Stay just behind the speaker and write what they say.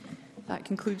That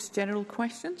concludes general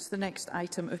questions. The next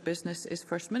item of business is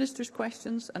First Minister's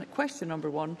questions, and at question number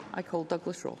 1, I call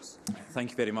Douglas Ross. Thank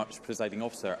you very much, Presiding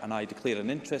Officer, and I declare an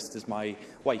interest as my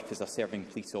wife is a serving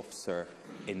police officer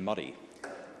in Murray.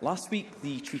 Last week,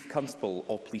 the Chief Constable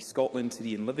of Police Scotland, Sir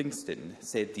Ian Livingston,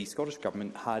 said the Scottish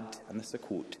Government had, and this is a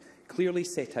quote, clearly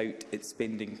set out its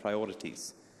spending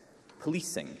priorities.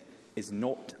 Policing is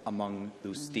not among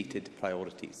those stated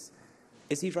priorities.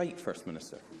 Is he right, First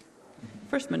Minister?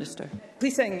 First Minister.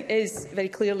 Policing is very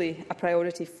clearly a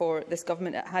priority for this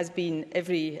Government. It has been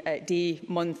every day,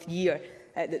 month, year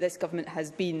that this Government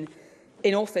has been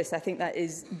in office. I think that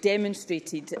is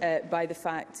demonstrated by the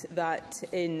fact that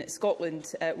in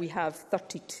Scotland we have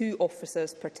 32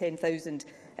 officers per 10,000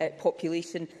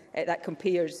 population. That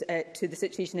compares to the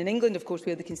situation in England, of course,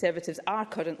 where the Conservatives are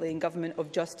currently in government,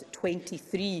 of just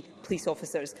 23 police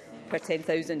officers per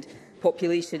 10,000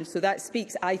 population. So that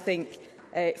speaks, I think,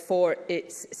 for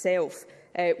itself.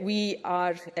 We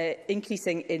are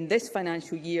increasing in this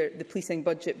financial year the policing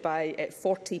budget by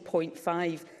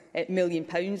 £40.5 million.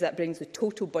 That brings the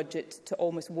total budget to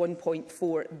almost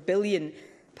 £1.4 billion,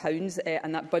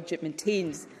 and that budget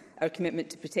maintains our commitment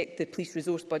to protect the police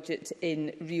resource budget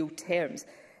in real terms.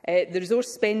 The resource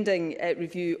spending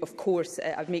review, of course,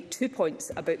 I'd make 2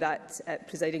 points about that,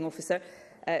 Presiding Officer.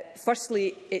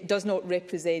 Firstly, it does not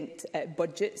represent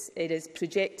budgets. It is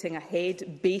projecting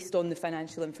ahead based on the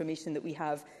financial information that we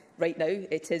have right now.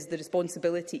 It is the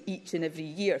responsibility each and every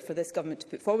year for this Government to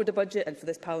put forward a budget and for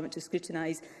this Parliament to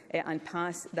scrutinise and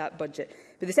pass that budget.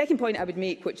 But the second point I would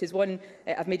make, which is one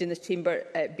I've made in this chamber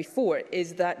before,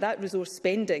 is that resource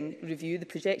spending review, the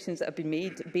projections that have been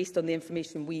made based on the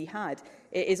information we had,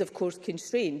 is of course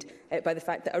constrained by the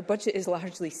fact that our budget is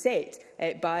largely set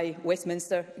by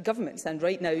Westminster governments, and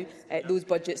right now those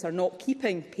budgets are not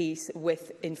keeping pace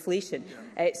with inflation.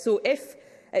 So if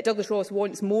Douglas Ross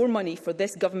wants more money for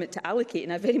this Government to allocate,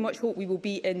 and I very much hope we will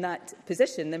be in that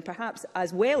position, then perhaps,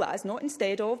 as well as, not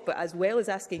instead of, but as well as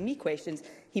asking me questions,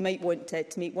 he might want to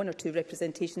make 1 or 2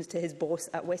 representations to his boss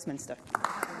at Westminster.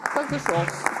 Douglas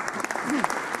Ross.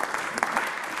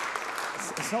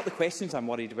 It's not the questions I'm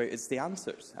worried about, it's the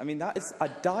answers. I mean, that is a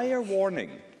dire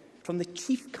warning from the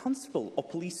Chief Constable of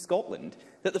Police Scotland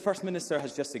that the First Minister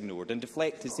has just ignored and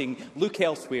deflected, saying, look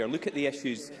elsewhere, look at the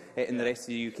issues in the rest of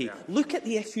the UK, look at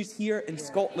the issues here in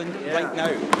Scotland right now.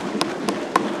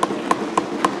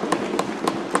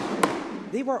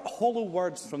 They were hollow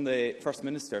words from the First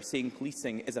Minister saying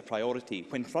policing is a priority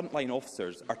when frontline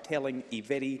officers are telling a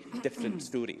very different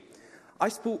story. I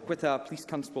spoke with a police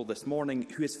constable this morning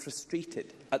who is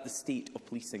frustrated at the state of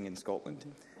policing in Scotland.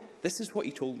 This is what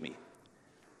he told me.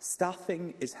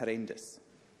 Staffing is horrendous.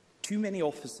 Too many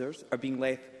officers are being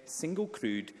left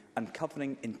single-crewed and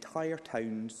covering entire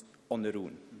towns on their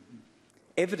own.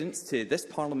 Evidence to this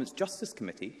Parliament's Justice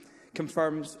Committee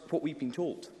confirms what we've been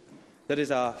told. There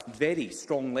is a very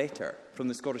strong letter from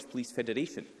the Scottish Police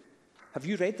Federation. Have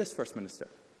you read this, First Minister?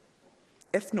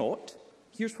 If not,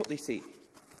 here's what they say.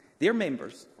 Their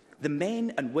members, the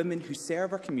men and women who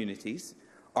serve our communities,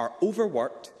 are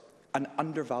overworked and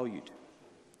undervalued.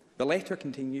 The letter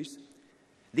continues,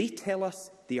 they tell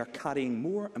us they are carrying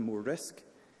more and more risk.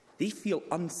 They feel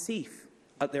unsafe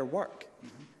at their work.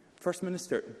 First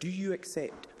Minister, do you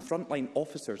accept frontline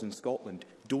officers in Scotland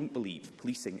don't believe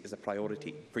policing is a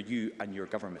priority for you and your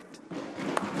government?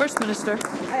 First Minister.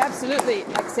 I absolutely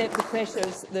accept the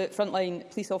pressures that frontline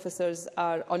police officers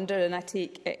are under, and I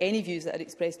take any views that are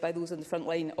expressed by those on the front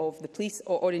line of the police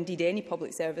or indeed any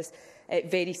public service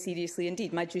very seriously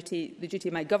indeed. The duty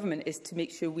of my government is to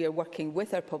make sure we are working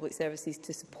with our public services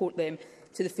to support them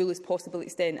to the fullest possible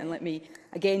extent. And let me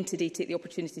again today take the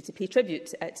opportunity to pay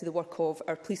tribute to the work of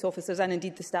our police officers and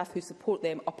indeed the staff who support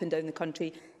them up and down the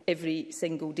country every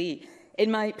single day. In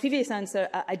my previous answer,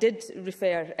 I did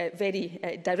refer very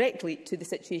directly to the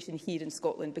situation here in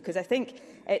Scotland, because I think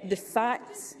the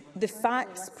facts,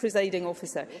 Presiding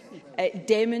Officer,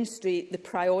 demonstrate the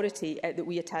priority that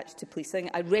we attach to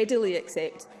policing. I readily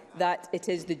accept that it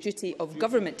is the duty of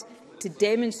government to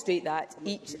demonstrate that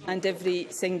each and every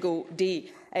single day.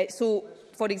 So,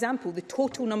 for example, the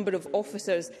total number of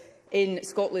officers in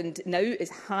Scotland now is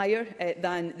higher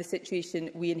than the situation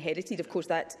we inherited. Of course,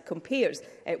 that compares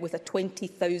with a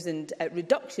 20,000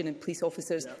 reduction in police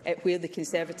officers where the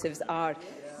Conservatives are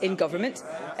in government.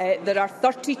 There are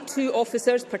 32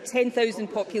 officers per 10,000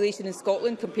 population in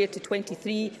Scotland compared to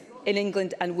 23 in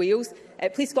England and Wales.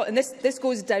 Police Scotland, this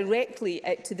goes directly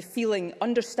to the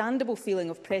understandable feeling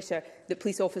of pressure that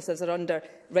police officers are under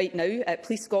right now.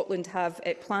 Police Scotland have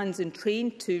plans in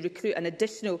train to recruit an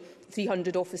additional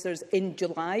 300 officers in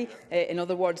July. In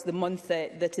other words, the month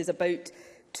that is about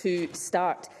to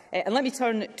start. And let me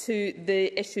turn to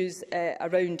the issues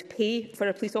around pay for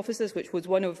our police officers, which was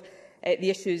one of the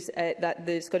issues that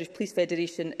the Scottish Police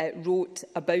Federation wrote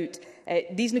about.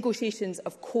 These negotiations,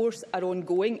 of course, are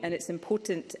ongoing, and it's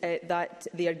important that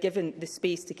they are given the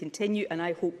space to continue, and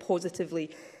I hope positively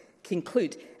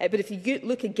conclude. But if you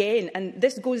look again, and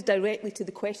this goes directly to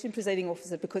the question, Presiding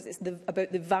Officer, because it's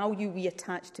about the value we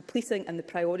attach to policing and the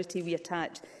priority we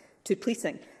attach to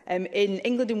policing. In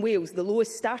England and Wales, the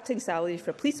lowest starting salary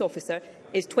for a police officer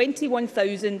is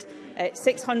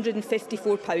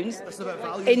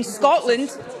 £21,654. In Scotland,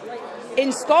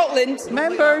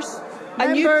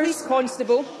 a new police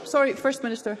constable. Sorry, First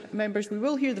Minister. Members, we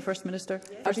will hear the First Minister.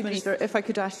 First Minister, if I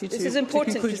could ask you to. This is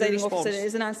important, to Presiding Officer. It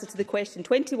is an answer to the question.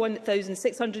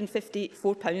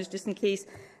 £21,654, just in case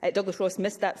Douglas Ross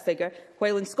missed that figure.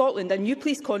 While in Scotland, a new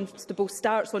police constable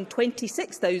starts on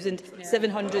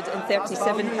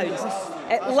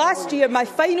 £26,737. Last year, my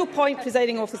final point,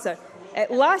 Presiding Officer.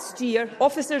 Last year,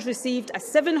 officers received a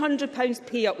 £700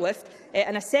 pay uplift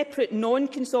and a separate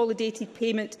non-consolidated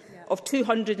payment of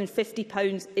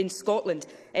 £250 in Scotland.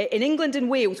 In England and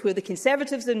Wales, where the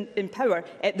Conservatives in power,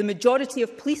 the majority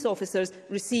of police officers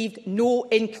received no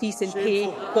increase in pay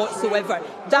whatsoever.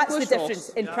 That's the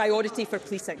difference in priority for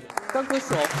policing. Douglas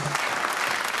Ross.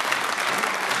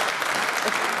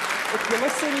 If you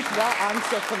listen to that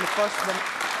answer from the First Minister,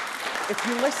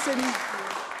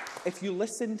 if you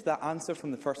listen to that answer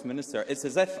from the First Minister, it's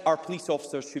as if our police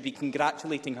officers should be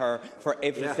congratulating her for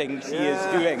everything she is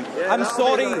doing. I'm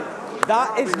sorry,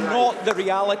 that is not the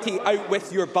reality out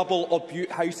with your bubble of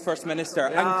Butte House, First Minister.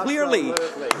 And clearly,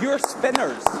 your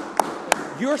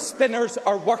spinners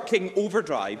are working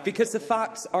overdrive, because the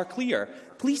facts are clear.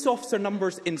 Police officer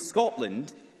numbers in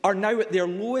Scotland are now at their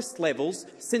lowest levels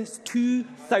since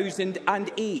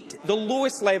 2008. The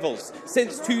lowest levels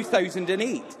since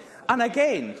 2008. And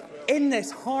again, in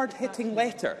this hard-hitting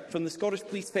letter from the Scottish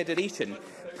Police Federation,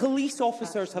 police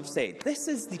officers have said, this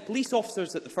is the police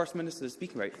officers that the First Minister is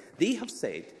speaking about, they have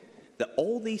said that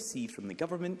all they see from the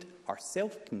government are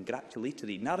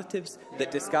self-congratulatory narratives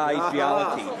that disguise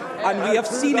reality. And we have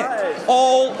seen it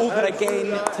all over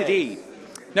again today.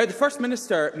 Now, the First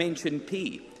Minister mentioned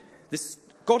pay. The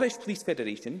Scottish Police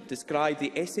Federation described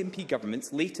the SNP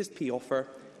government's latest pay offer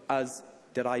as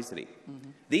derisory.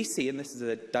 They say, and this is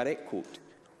a direct quote,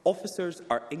 officers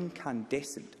are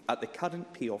incandescent at the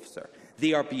current pay officer.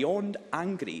 They are beyond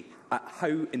angry at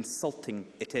how insulting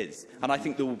it is. And I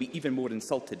think they will be even more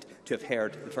insulted to have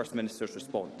heard the First Minister's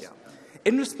response.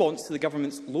 In response to the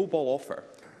government's lowball offer,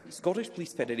 Scottish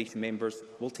Police Federation members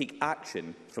will take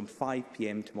action from 5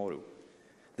 p.m. tomorrow.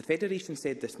 The Federation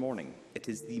said this morning it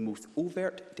is the most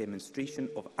overt demonstration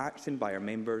of action by our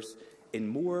members in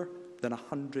more than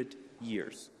 100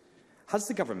 years. Has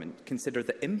the Government considered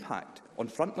the impact on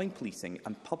frontline policing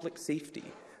and public safety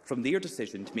from their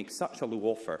decision to make such a low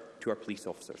offer to our police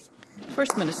officers?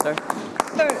 First Minister.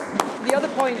 The other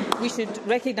point we should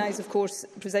recognise, of course,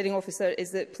 Presiding Officer,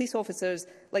 is that police officers,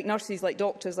 like nurses, like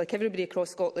doctors, like everybody across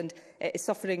Scotland, is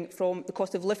suffering from the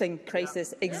cost of living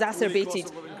crisis exacerbated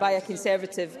by a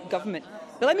Conservative government.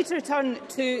 But let me return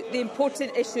to the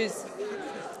important issues.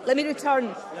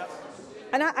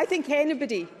 And I think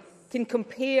anybody can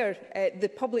compare the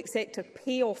public sector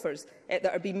pay offers that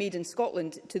are being made in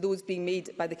Scotland to those being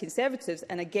made by the Conservatives,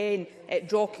 and again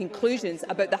draw conclusions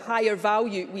about the higher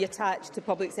value we attach to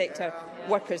public sector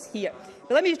workers here.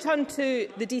 But let me return to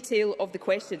the detail of the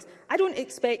questions. I don't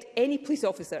expect any police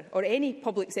officer or any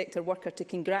public sector worker to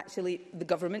congratulate the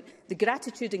government. The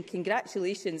gratitude and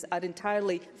congratulations are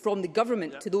entirely from the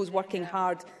government to those working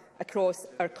hard across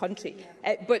our country.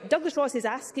 But Douglas Ross is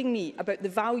asking me about the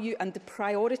value and the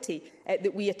priority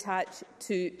that we attach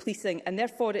to policing, and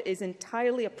therefore it is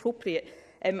entirely appropriate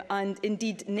and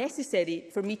indeed necessary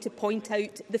for me to point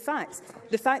out the facts.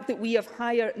 The fact that we have a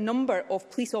higher number of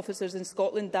police officers in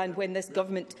Scotland than when this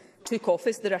government took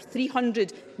office. There are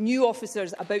 300 new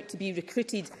officers about to be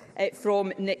recruited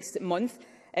from next month.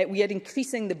 We are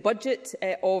increasing the budget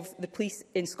of the police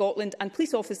in Scotland, and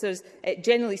police officers,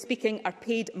 generally speaking, are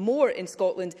paid more in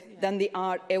Scotland than they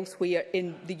are elsewhere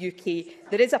in the UK.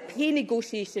 There is a pay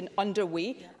negotiation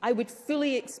underway. I would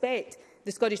fully expect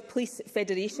the Scottish Police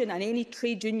Federation and any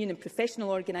trade union and professional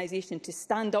organisation to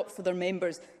stand up for their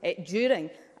members during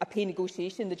a pay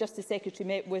negotiation. The Justice Secretary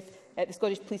met with the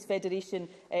Scottish Police Federation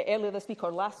earlier this week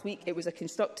or last week. It was a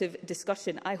constructive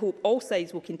discussion. I hope all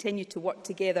sides will continue to work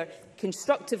together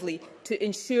constructively to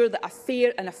ensure that a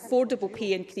fair and affordable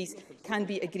pay increase can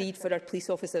be agreed for our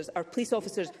police officers. Our police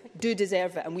officers do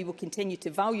deserve it, and we will continue to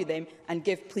value them and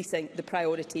give policing the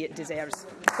priority it deserves.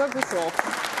 Douglas Ross.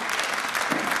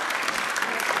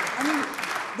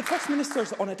 the First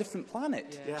Minister's on a different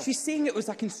planet. Yeah. She's saying it was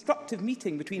a constructive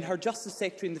meeting between her Justice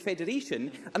Secretary and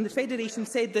the Federation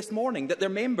said this morning that their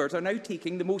members are now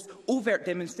taking the most overt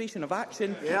demonstration of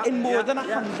action in more than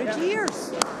 100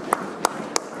 years.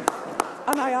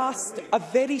 And I asked a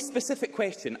very specific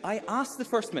question. I asked the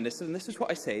First Minister, and this is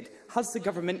what I said, has the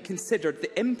government considered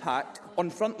the impact on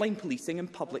frontline policing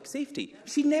and public safety?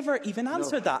 She never even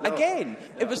answered that. Again,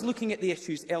 it was looking at the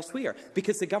issues elsewhere,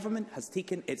 because the government has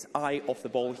taken its eye off the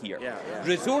ball here.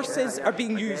 Resources are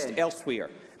being used elsewhere.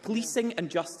 Policing and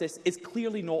justice is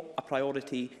clearly not a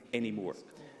priority anymore.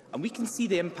 And we can see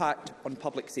the impact on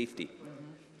public safety.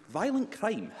 Violent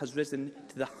crime has risen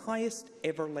to the highest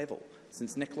ever level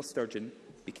since Nicola Sturgeon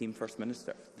became First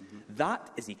Minister. That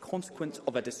is a consequence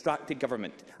of a distracted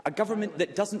government, a government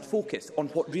that doesn't focus on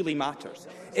what really matters.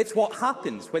 It's what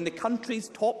happens when the country's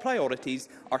top priorities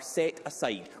are set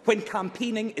aside, when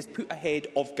campaigning is put ahead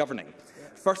of governing.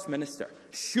 First Minister,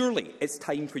 surely it's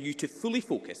time for you to fully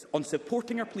focus on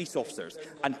supporting our police officers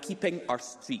and keeping our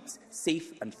streets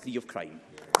safe and free of crime.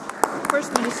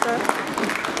 First Minister.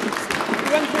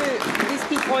 To run through these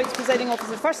key points, Presiding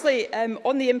Officer. Firstly,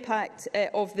 on the impact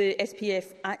of the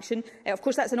SPF action, of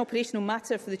course that's an operational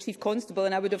matter for the Chief Constable,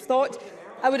 and I would have thought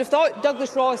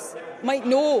Douglas Ross might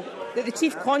know that the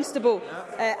Chief Constable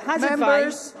has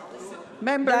advised.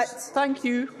 Members, thank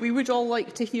you. We would all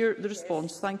like to hear the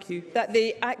response. Thank you. That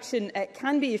the action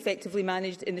can be effectively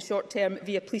managed in the short term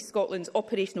via Police Scotland's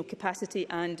operational capacity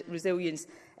and resilience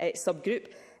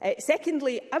subgroup.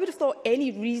 Secondly, I would have thought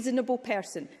any reasonable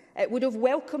person would have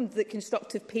welcomed that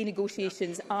constructive pay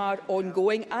negotiations are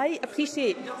ongoing. I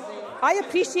appreciate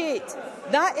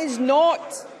that is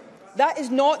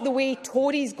not the way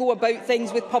Tories go about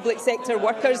things with public sector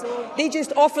workers. They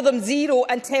just offer them zero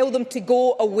and tell them to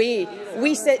go away.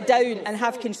 We sit down and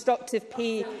have constructive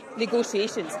pay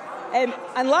negotiations.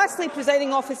 And lastly,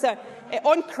 Presiding Officer,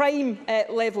 on crime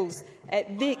levels,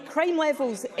 the crime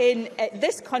levels in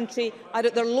this country are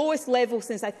at their lowest level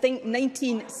since, I think,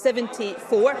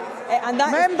 1974. And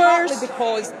that is partly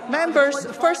because...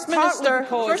 First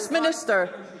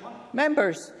Minister,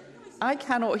 members, I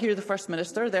cannot hear the First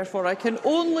Minister, therefore I can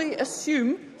only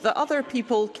assume that other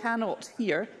people cannot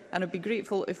hear, and I'd be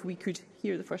grateful if we could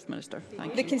hear the First Minister.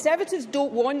 Thank you. The Conservatives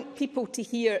don't want people to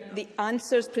hear the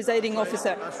answers, Presiding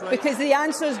Officer, because the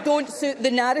answers don't suit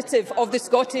the narrative of the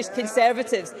Scottish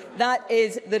Conservatives. That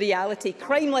is the reality.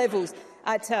 Crime levels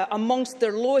at amongst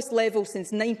their lowest level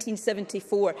since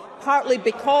 1974, partly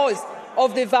because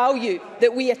of the value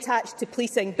that we attach to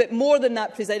policing, but more than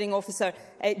that, Presiding Officer,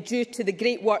 due to the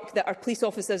great work that our police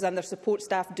officers and their support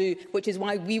staff do, which is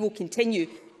why we will continue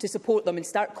to support them, in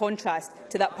stark contrast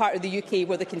to that part of the UK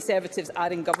where the Conservatives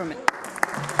are in government.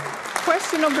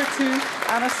 Question number 2,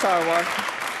 Anna Sarwar.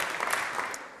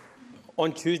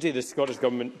 On Tuesday, the Scottish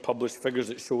Government published figures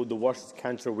that showed the worst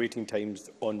cancer waiting times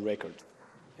on record.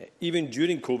 Even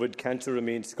during COVID, cancer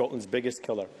remains Scotland's biggest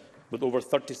killer, with over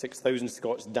 36,000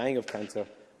 Scots dying of cancer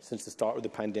since the start of the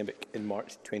pandemic in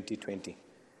March 2020.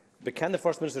 But can the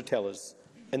First Minister tell us,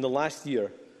 in the last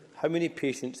year, how many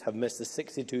patients have missed the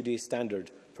 62-day standard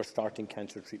for starting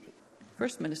cancer treatment?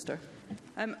 First Minister.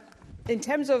 In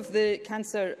terms of the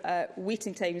cancer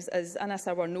waiting times, as Anna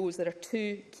Sarwar knows, there are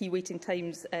 2 key waiting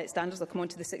times standards. I'll come on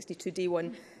to the 62-day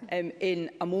one in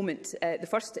a moment. The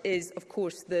first is, of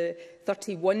course, the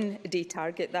 31-day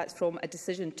target. That's from a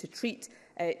decision to treat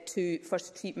to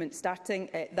first treatment starting.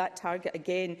 That target,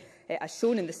 again, as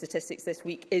shown in the statistics this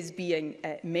week, is being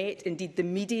met. Indeed, the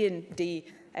median day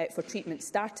for treatment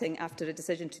starting after a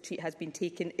decision to treat has been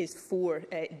taken is 4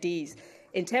 days.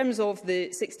 In terms of the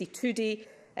 62-day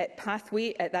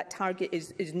pathway, that target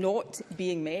is not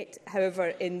being met. However,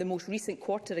 in the most recent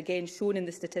quarter, again shown in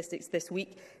the statistics this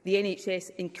week, the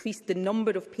NHS increased the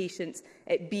number of patients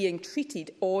being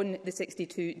treated on the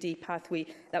 62-day pathway.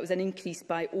 That was an increase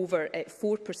by over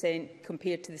 4%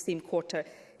 compared to the same quarter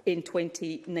in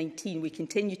 2019. We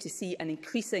continue to see an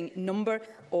increasing number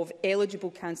of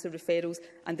eligible cancer referrals,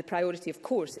 and the priority, of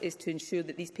course, is to ensure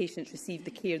that these patients receive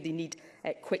the care they need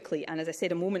quickly. And as I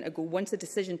said a moment ago, once a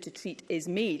decision to treat is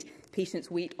made, patients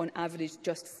wait on average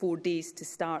just 4 days to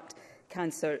start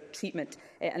cancer treatment.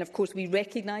 And of course, we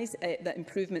recognise that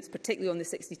improvements, particularly on the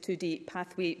 62-day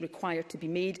pathway, require to be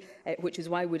made, which is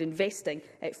why we're investing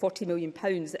 £40 million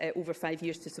over 5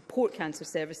 years to support cancer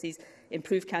services,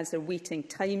 improve cancer waiting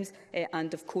times,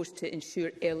 and of course to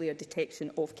ensure earlier detection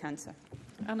of cancer.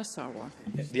 Anna Sarwar.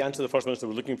 The answer the First Minister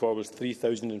was looking for was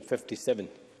 3,057.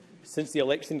 Since the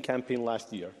election campaign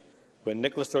last year, when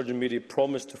Nicola Sturgeon-Mary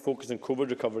promised to focus on COVID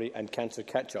recovery and cancer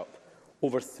catch-up,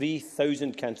 over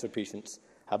 3,000 cancer patients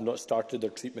have not started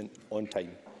their treatment on time.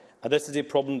 and this is a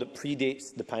problem that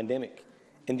predates the pandemic.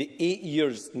 In the 8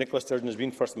 years Nicola Sturgeon has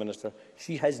been First Minister,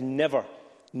 she has never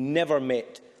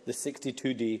met the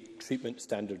 62-day treatment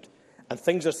standard. And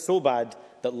things are so bad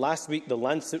that last week the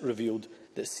Lancet revealed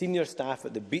that senior staff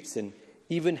at the Beatson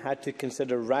even had to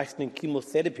consider rationing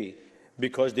chemotherapy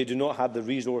because they do not have the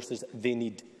resources they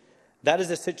need. That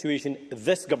is a situation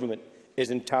this government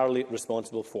is entirely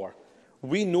responsible for.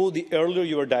 We know the earlier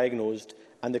you are diagnosed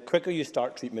and the quicker you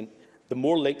start treatment, the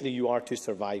more likely you are to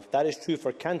survive. That is true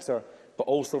for cancer, but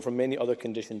also for many other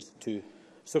conditions too.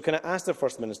 So can I ask the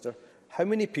First Minister, how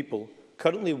many people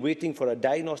currently waiting for a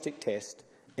diagnostic test,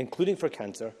 including for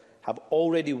cancer, have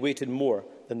already waited more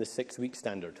than the 6-week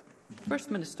standard?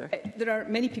 First Minister. There are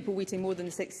many people waiting more than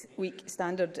the 6-week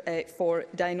standard for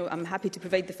diagnosis. I'm happy to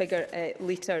provide the figure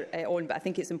later on, but I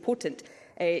think it's important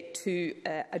to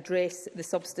address the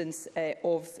substance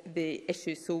of the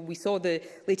issue. So we saw the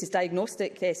latest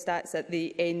diagnostic stats at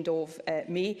the end of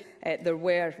May. There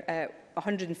were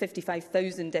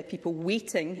 155,000 people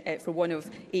waiting for one of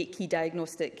 8 key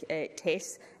diagnostic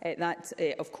tests. That,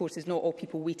 of course, is not all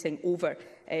people waiting over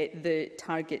the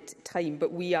target time,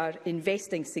 but we are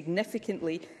investing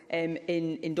significantly in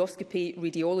endoscopy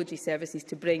radiology services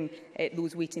to bring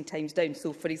those waiting times down.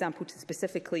 So, for example, to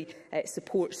specifically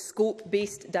support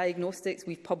scope-based diagnostics,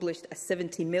 we've published a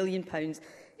 £70 million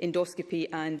endoscopy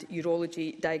and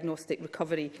urology diagnostic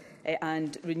recovery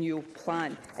and renewal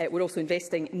plan. We're also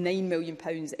investing £9 million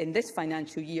in this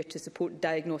financial year to support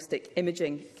diagnostic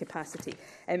imaging capacity.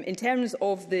 In terms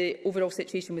of the overall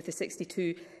situation with the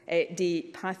 62-day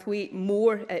pathway,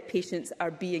 more patients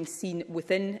are being seen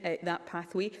within that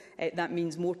pathway. That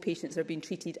means more patients are being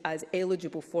treated as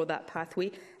eligible for that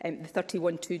pathway. The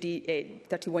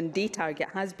 31-day target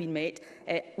has been met.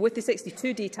 With the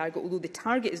 62-day target, although the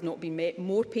target has not been met,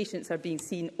 more patients are being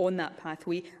seen on that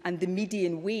pathway, and the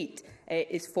median wait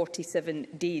is 47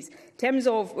 days. In terms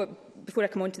of, before I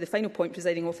come on to the final point,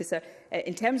 Presiding Officer,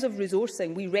 in terms of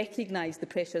resourcing, we recognise the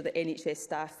pressure that NHS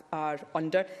staff are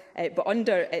under, but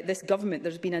under this government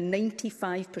there's been a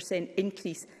 95%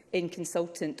 increase in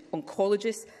consultant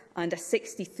oncologists and a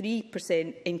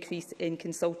 63% increase in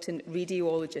consultant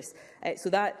radiologists. So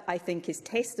that, I think, is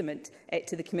testament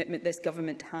to the commitment this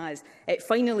government has.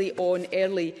 Finally, on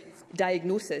early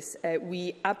diagnosis,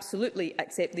 we absolutely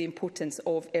accept the importance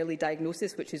of early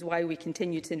diagnosis, which is why we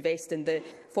continue to invest in the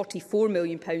 £44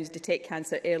 million Detect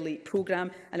Cancer Early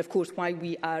programme, and of course why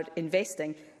we are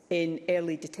investing in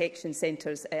early detection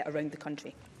centres around the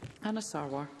country. Anna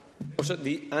Sarwar.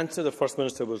 The answer the First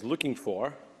Minister was looking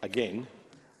for, again,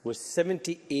 was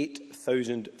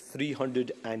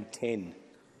 78,310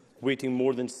 waiting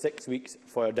more than 6 weeks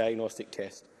for a diagnostic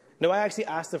test. Now, I actually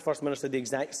asked the First Minister the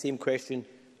exact same question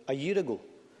a year ago.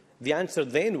 The answer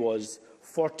then was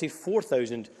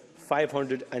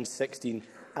 44,516,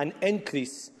 an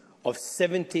increase of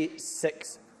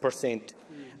 76%.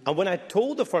 And when I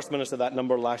told the First Minister that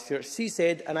number last year, she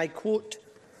said, and I quote,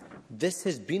 "This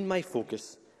has been my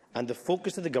focus and the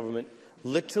focus of the government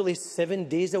literally 7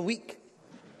 days a week,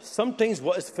 sometimes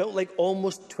what has felt like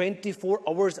almost 24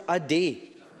 hours a day.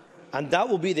 And that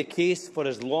will be the case for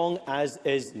as long as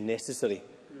is necessary."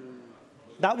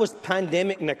 That was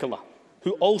pandemic Nicola,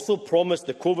 who also promised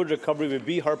the COVID recovery would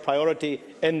be her priority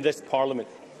in this Parliament.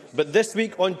 But this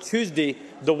week, on Tuesday,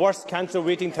 the worst cancer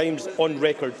waiting times on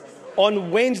record.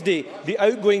 On Wednesday, the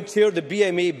outgoing chair of the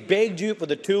BMA begged you for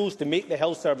the tools to make the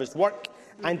health service work.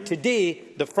 And today,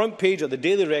 the front page of the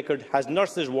Daily Record has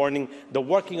nurses warning that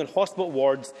working on hospital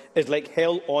wards is like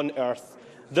hell on earth.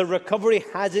 The recovery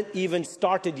hasn't even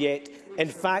started yet. In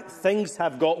fact, things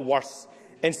have got worse.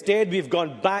 Instead, we've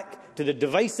gone back to the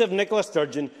divisive Nicola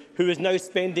Sturgeon, who is now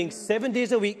spending 7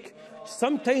 days a week,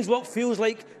 sometimes what feels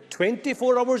like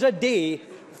 24 hours a day,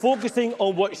 focusing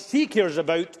on what she cares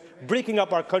about, breaking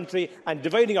up our country and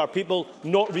dividing our people,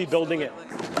 not rebuilding it.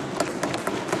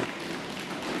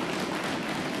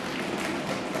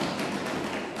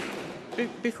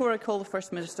 Before I call the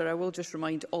First Minister, I will just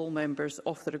remind all members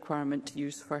of the requirement to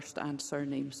use first and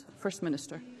surnames. First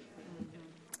Minister.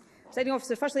 Presiding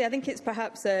Officer, firstly, I think it's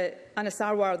perhaps Anna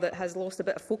Sarwar that has lost a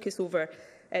bit of focus over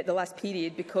the last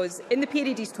period, because in the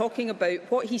period he's talking about,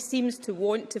 what he seems to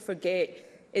want to forget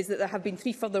is that there have been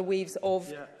 3 further waves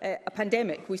of a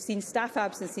pandemic. We've seen staff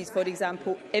absences, for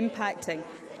example, impacting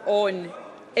on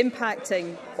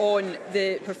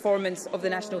the performance of the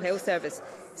National Health Service.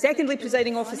 Secondly,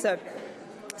 Presiding Officer,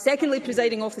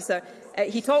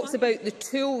 he talks about the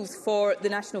tools for the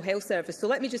National Health Service. So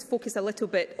let me just focus a little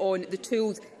bit on the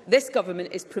tools this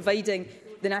government is providing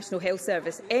the National Health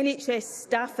Service. NHS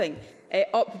staffing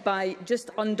up by just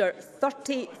under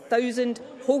 30,000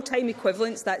 whole-time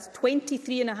equivalents. That's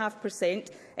 23.5%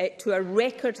 to a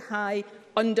record high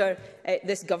under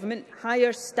this government,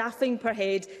 higher staffing per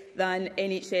head than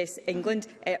NHS England,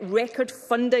 record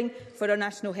funding for our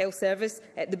National Health Service,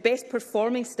 the best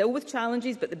performing, still with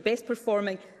challenges, but the best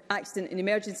performing accident and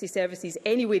emergency services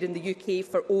anywhere in the UK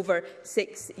for over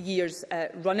 6 years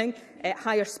running,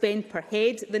 higher spend per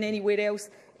head than anywhere else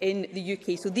in the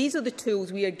UK. So these are the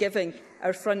tools we are giving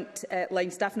our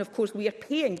front-line staff. And of course, we are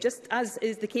paying, just as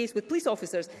is the case with police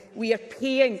officers, we are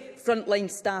paying front-line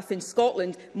staff in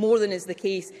Scotland more than is the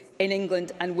case in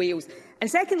England and Wales. And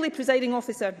secondly, Presiding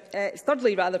Officer,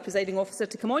 thirdly, Presiding Officer,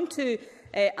 to come on to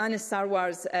Anas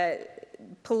Sarwar's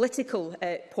political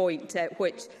point,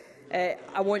 which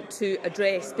I want to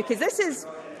address, because this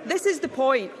is the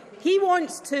point. He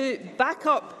wants to back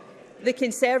up the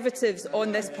Conservatives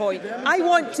on this point. I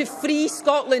want to free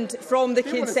Scotland from the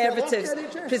Conservatives,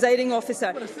 Presiding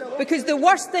Officer, because the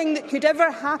worst thing that could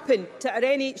ever happen to our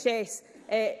NHS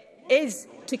is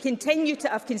to continue to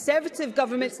have Conservative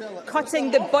governments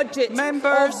cutting the budget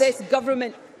of this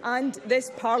government and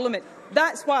this Parliament.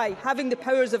 That's why having the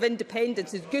powers of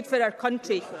independence is good for our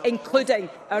country, including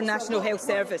our National Health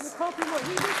Service.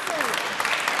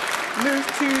 Move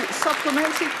to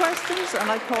supplementary questions,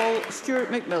 and I call Stuart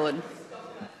McMillan.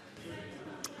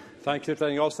 Thank you,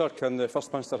 Presiding Officer. Can the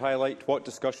First Minister highlight what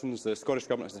discussions the Scottish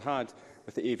Government has had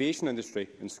with the aviation industry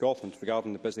in Scotland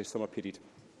regarding the busy summer period?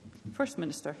 First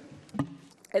Minister.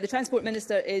 The Transport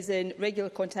Minister is in regular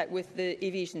contact with the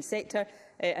aviation sector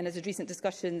and has had recent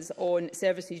discussions on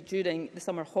services during the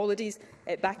summer holidays.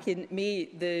 Back in May,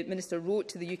 the Minister wrote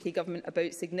to the UK Government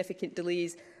about significant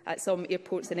delays at some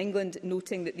airports in England,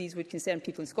 noting that these would concern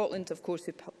people in Scotland, of course,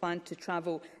 who plan to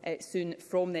travel soon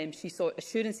from them. She sought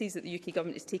assurances that the UK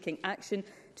Government is taking action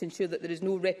to ensure that there is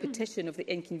no repetition of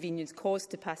the inconvenience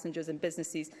caused to passengers and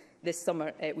businesses this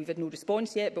summer. We've had no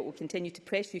response yet, but will continue to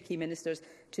press UK ministers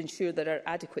to ensure there are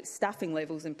adequate staffing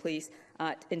levels in place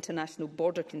at international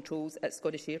border controls at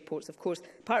Scottish airports. Of course,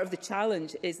 part of the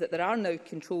challenge is that there are now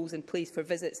controls in place for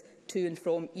visits to and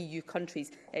from EU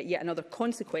countries, yet another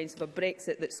consequence of a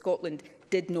Brexit that Scotland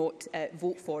did not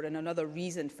vote for, and another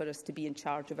reason for us to be in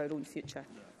charge of our own future.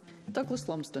 Douglas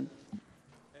Lumsden.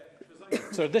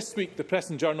 So this week, the Press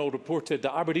and Journal reported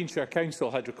that Aberdeenshire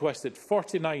Council had requested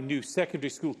 49 new secondary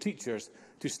school teachers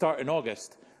to start in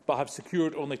August, but have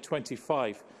secured only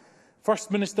 25. First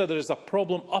Minister, there is a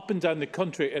problem up and down the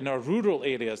country in our rural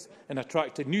areas in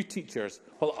attracting new teachers,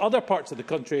 while other parts of the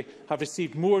country have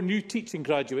received more new teaching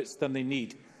graduates than they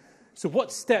need. So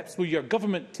what steps will your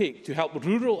government take to help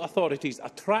rural authorities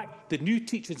attract the new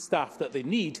teaching staff that they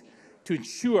need to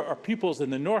ensure our pupils in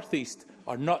the North East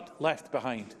are not left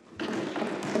behind?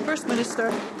 First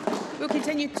Minister. We'll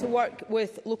continue to work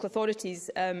with local authorities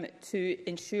to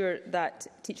ensure that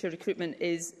teacher recruitment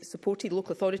is supported.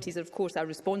 Local authorities, of course, are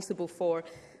responsible for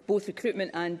both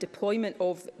recruitment and deployment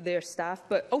of their staff,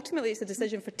 but ultimately it's a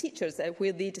decision for teachers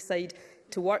where they decide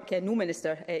to work. No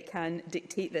minister can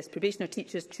dictate this. Probationer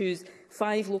teachers choose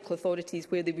 5 local authorities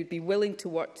where they would be willing to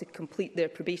work to complete their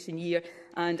probation year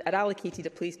and are allocated a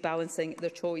place balancing their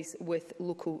choice with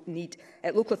local need.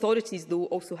 Local authorities, though,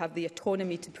 also have the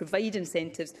autonomy to provide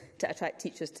incentives to attract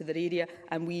teachers to their area,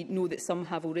 and we know that some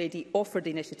have already offered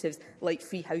initiatives like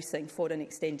free housing for an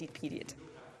extended period.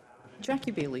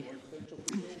 Jackie Bailey.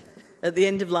 At the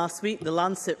end of last week, The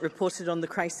Lancet reported on the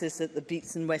crisis at the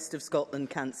Beatson West of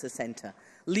Scotland Cancer Centre.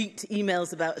 Leaked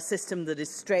emails about a system that is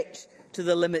stretched to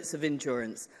the limits of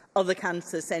endurance. Other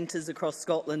cancer centres across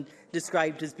Scotland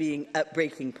described as being at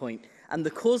breaking point. And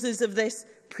the causes of this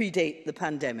predate the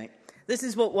pandemic. This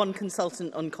is what one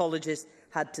consultant oncologist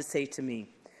had to say to me.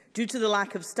 Due to the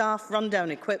lack of staff,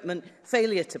 rundown equipment,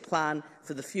 failure to plan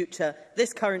for the future,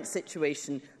 this current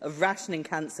situation of rationing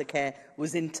cancer care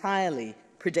was entirely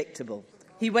predictable.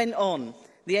 He went on,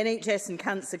 the NHS and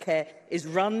cancer care is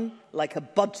run like a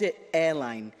budget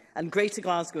airline, and Greater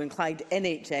Glasgow and Clyde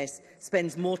NHS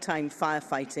spends more time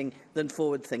firefighting than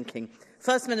forward-thinking.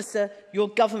 First Minister, your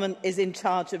government is in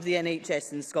charge of the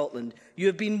NHS in Scotland. You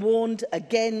have been warned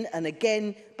again and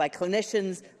again by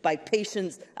clinicians, by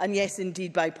patients, and yes,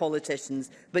 indeed, by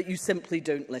politicians, but you simply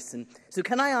don't listen. So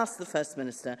can I ask the First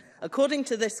Minister, according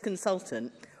to this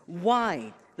consultant,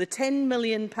 why the £10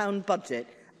 million budget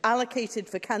allocated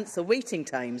for cancer waiting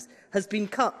times has been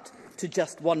cut to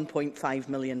just £1.5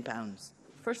 million?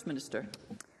 First Minister.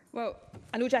 Well,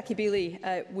 I know Jackie Bailey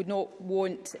would not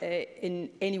want in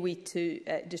any way to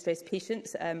distress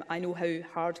patients. I know how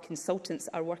hard consultants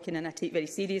are working, and I take very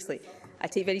seriously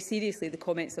the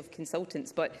comments of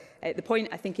consultants. But the point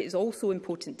I think it is also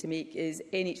important to make is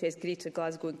NHS Greater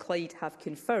Glasgow and Clyde have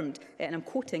confirmed, and I'm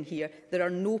quoting here, there are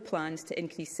no plans to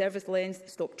increase service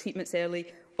lengths, stop treatments early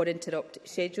or interrupt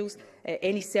schedules.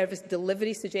 Any service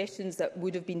delivery suggestions that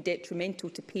would have been detrimental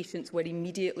to patients were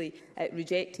immediately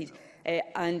rejected.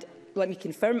 And let me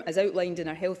confirm, as outlined in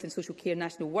our Health and Social Care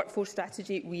National Workforce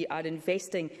Strategy, we are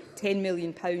investing £10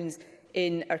 million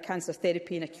in our cancer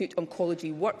therapy and acute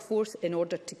oncology workforce in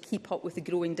order to keep up with the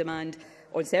growing demand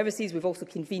on services. We've also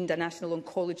convened a National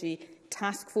Oncology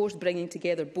Task Force, bringing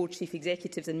together board chief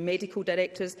executives and medical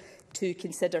directors to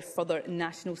consider further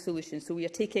national solutions. So we are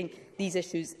taking these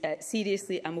issues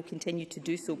seriously and will continue to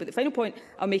do so. But the final point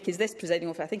I'll make is this, Presiding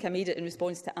Officer. I think I made it in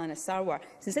response to Anna Sarwar.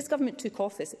 Since this government took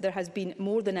office, there has been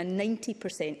more than a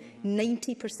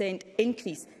 90%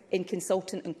 increase in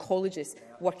consultant oncologists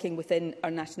working within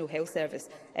our National Health Service.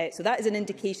 So that is an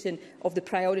indication of the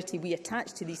priority we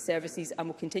attach to these services, and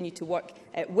will continue to work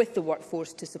with the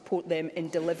workforce to support them in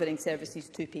delivering services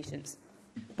to patients.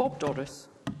 Bob Doris.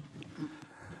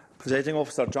 Presiding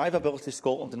Officer, Drivability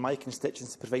Scotland and my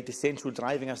constituents provide essential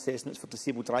driving assessments for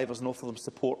disabled drivers and offer them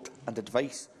support and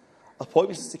advice.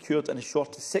 Appointments are secured in as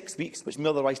short as 6 weeks, which may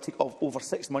otherwise take over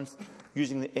 6 months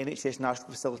using the NHS National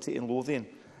Facility in Lothian.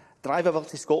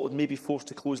 Drivability Scotland may be forced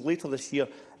to close later this year,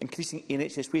 increasing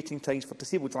NHS waiting times for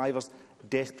disabled drivers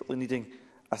desperately needing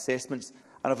assessments.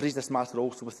 And I've raised this matter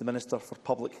also with the Minister for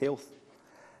Public Health.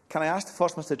 Can I ask the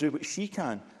First Minister to do what she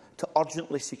can to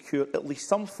urgently secure at least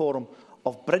some form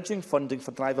of bridging funding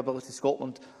for Drivability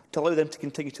Scotland to allow them to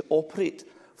continue to operate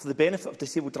for the benefit of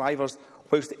disabled drivers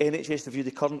whilst the NHS review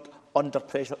the current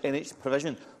under-pressure NHS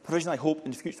provision I hope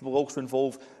in the future will also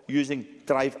involve using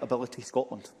Drivability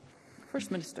Scotland? First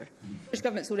Minister. The British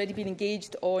Government's already been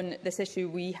engaged on this issue.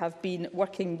 We have been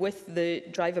working with the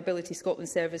Drivability Scotland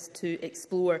Service to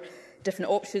explore different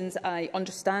options. I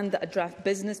understand that a draft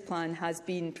business plan has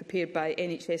been prepared by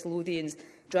NHS Lothian's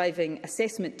driving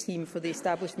assessment team for the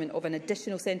establishment of an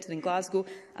additional centre in Glasgow,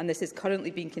 and this is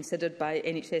currently being considered by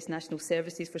NHS National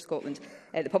Services for Scotland.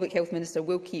 The Public Health Minister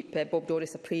will keep Bob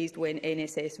Doris appraised when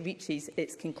NSS reaches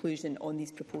its conclusion on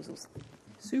these proposals.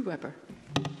 Sue Webber.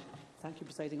 Thank you,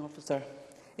 Presiding Officer.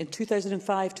 In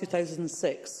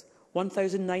 2005-2006,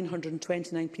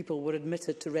 1,929 people were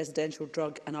admitted to residential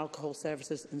drug and alcohol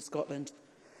services in Scotland.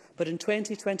 But in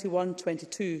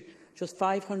 2021-22, just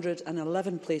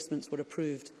 511 placements were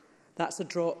approved. That's a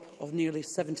drop of nearly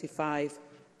 75%.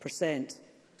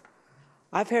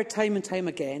 I've heard time and time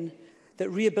again that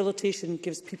rehabilitation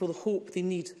gives people the hope they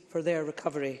need for their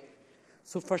recovery.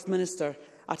 So, First Minister,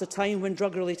 at a time when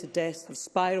drug-related deaths have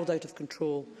spiralled out of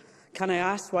control, can I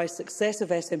ask why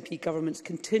successive SNP governments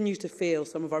continue to fail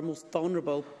some of our most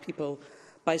vulnerable people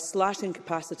by slashing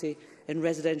capacity in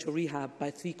residential rehab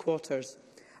by 3/4?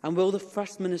 And will the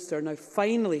First Minister now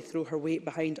finally throw her weight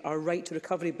behind our Right to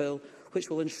Recovery Bill, which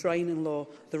will enshrine in law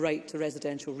the right to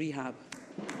residential rehab?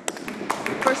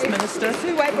 First Minister.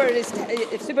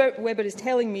 If Sue Webber is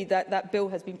telling me that that bill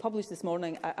has been published this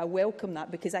morning, I welcome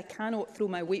that, because I cannot throw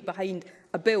my weight behind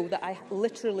a bill that I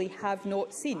literally have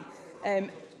not seen.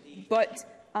 But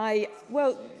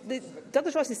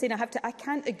Douglas Ross is saying I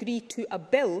can't agree to a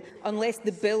bill unless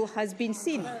the bill has been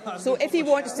seen. So if he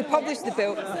wants to publish the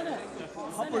bill,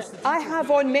 I have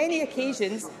on many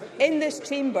occasions in this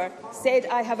chamber said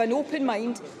I have an open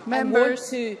mind and want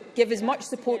to give as much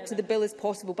support to the bill as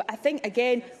possible. But I think,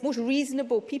 again, most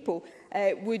reasonable people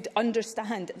would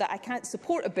understand that I can't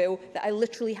support a bill that I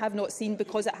literally have not seen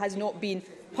because it has not been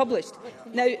published.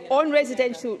 Now, on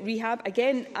residential rehab,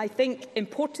 again, I think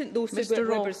important though Sue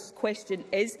Webber's question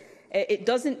is, it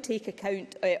doesn't take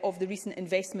account of the recent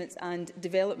investments and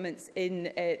developments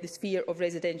in the sphere of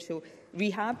residential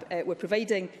rehab. We're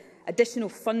providing additional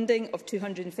funding of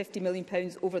 £250 million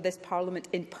over this Parliament,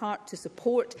 in part to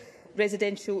support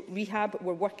residential rehab.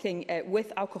 We're working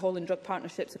with alcohol and drug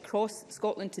partnerships across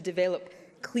Scotland to develop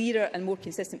clearer and more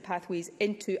consistent pathways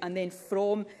into and then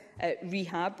from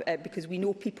rehab, because we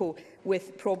know people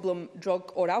with problem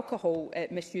drug or alcohol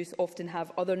misuse often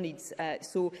have other needs.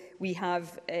 So we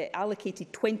have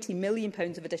allocated £20 million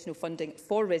of additional funding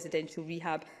for residential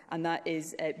rehab, and that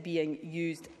is being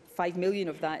used. £5 million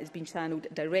of that is being channelled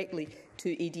directly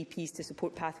to ADPs to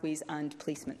support pathways and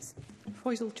placements.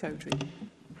 Faisal Chowdhury.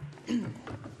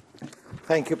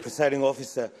 Thank you, Presiding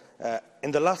Officer.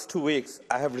 In the last 2 weeks,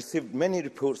 I have received many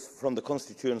reports from the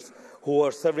constituents who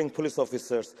are serving police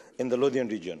officers in the Lothian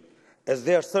region. As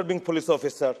they are serving police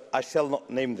officers, I shall not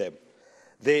name them.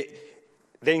 They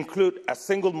They include a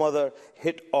single mother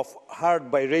hit hard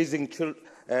by raising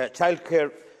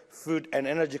childcare, food and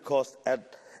energy costs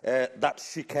that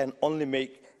she can only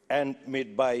make ends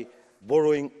meet by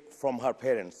borrowing from her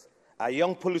parents. A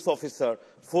young police officer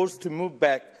forced to move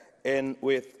back in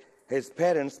with his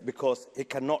parents because he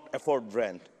cannot afford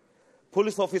rent.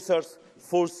 Police officers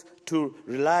forced to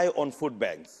rely on food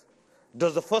banks.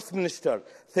 Does the First Minister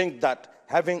think that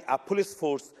having a police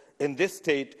force in this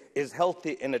state is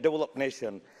healthy in a developed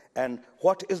nation? And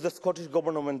what is the Scottish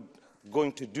Government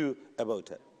going to do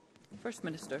about it? First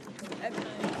Minister.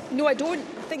 No, I don't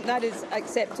think that is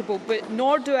acceptable, but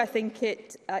nor do I think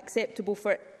it acceptable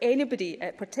for anybody,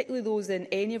 particularly those in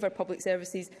any of our public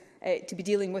services, to be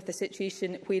dealing with a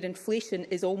situation where inflation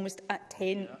is almost at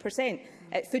 10%.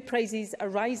 Food prices are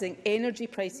rising, energy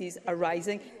prices are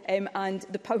rising, and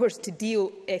the powers to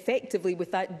deal effectively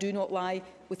with that do not lie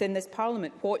within this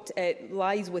Parliament. What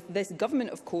lies with this government,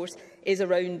 of course, is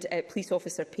around police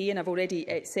officer pay, and I've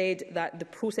already said that the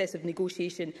process of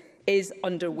negotiation is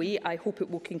underway. I hope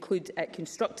it will conclude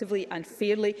constructively and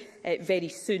fairly very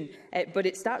soon. But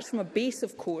it starts from a base,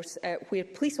 of course, where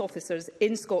police officers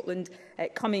in Scotland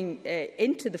coming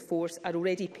into the force are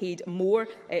already paid more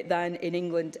than in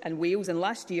England and Wales. And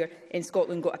last year in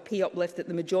Scotland got a pay uplift that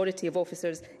the majority of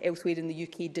officers elsewhere in the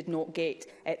UK did not get.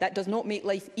 That does not make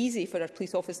life easy for our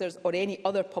police officers or any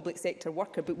other public sector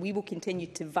worker, but we will continue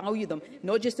to value them,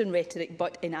 not just in rhetoric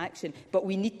but in action. But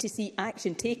we need to see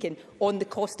action taken on the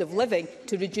cost of living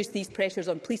to reduce these pressures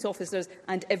on police officers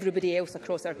and everybody else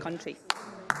across our country.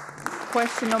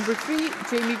 Question number 3,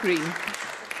 Jamie Green.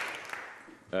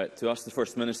 To ask the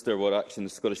First Minister what action the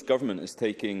Scottish Government is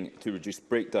taking to reduce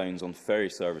breakdowns on ferry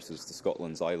services to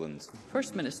Scotland's islands.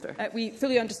 First Minister. We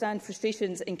fully understand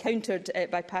frustrations encountered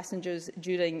by passengers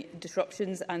during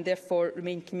disruptions and therefore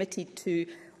remain committed to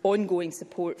ongoing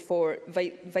support for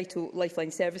vital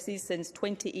lifeline services. Since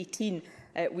 2018,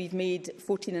 we've made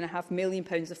 £14.5 million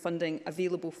of funding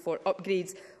available for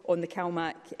upgrades on the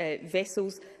CalMac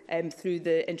vessels through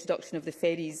the introduction of the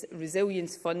Ferries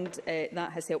Resilience Fund.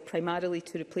 That has helped primarily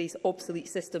to replace obsolete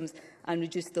systems and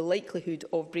reduce the likelihood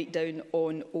of breakdown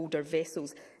on older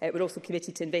vessels. We're also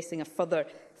committed to investing a further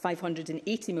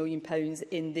 £580 million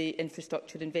in the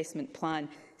infrastructure investment plan.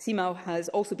 CMAL has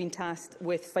also been tasked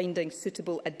with finding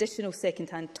suitable additional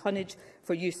second-hand tonnage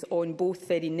for use on both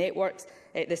ferry networks.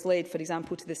 This led, for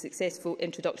example, to the successful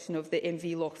introduction of the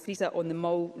MV Loch Frisa on the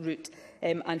Mull route.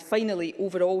 And finally,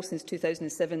 overall, since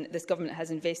 2007, this government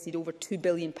has invested over £2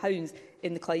 billion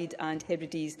in the Clyde and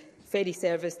Hebrides ferry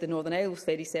service, the Northern Isles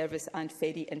ferry service and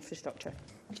ferry infrastructure.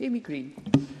 Jamie Green.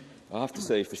 I have to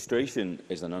say frustration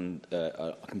is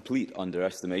a complete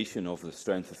underestimation of the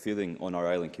strength of feeling on our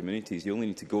island communities. You only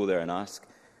need to go there and ask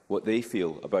what they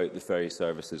feel about the ferry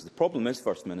services. The problem is,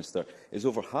 First Minister, is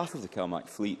over half of the CalMac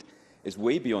fleet is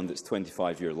way beyond its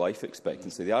 25-year life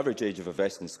expectancy. The average age of a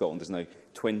vessel in Scotland is now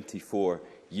 24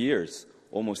 years,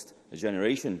 almost a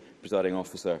generation, Presiding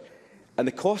Officer. And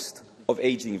the cost of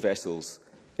ageing vessels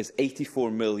is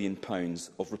 £84 million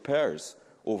of repairs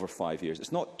over 5 years.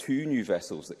 It's not 2 new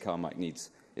vessels that CalMac needs,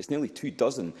 it's nearly 2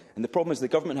 dozen. And the problem is the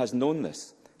government has known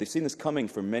this. They've seen this coming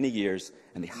for many years,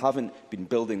 and they haven't been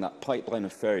building that pipeline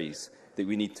of ferries that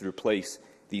we need to replace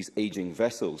these ageing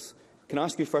vessels. Can I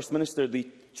ask you, First Minister, the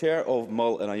Chair of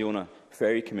Mull and Iona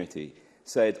Ferry Committee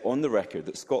said on the record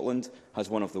that Scotland has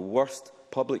one of the worst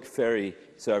public ferry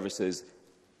services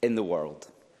in the world.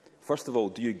 First of all,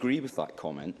 do you agree with that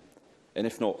comment? And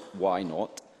if not, why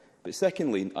not? But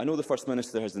secondly, I know the First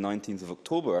Minister has the 19th of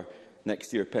October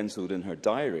next year pencilled in her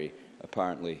diary,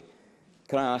 apparently.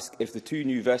 Can I ask if the 2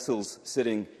 new vessels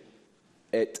sitting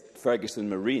at Ferguson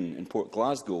Marine in Port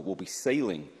Glasgow will be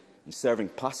sailing and serving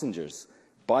passengers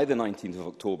by the 19th of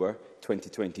October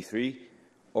 2023,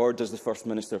 or does the First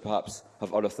Minister perhaps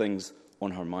have other things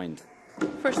on her mind?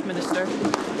 First Minister.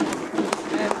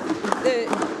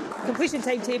 The completion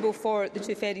timetable for the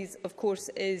 2 ferries, of course,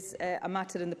 is a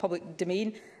matter in the public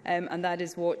domain, and that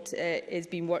is what is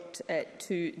being worked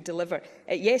to deliver.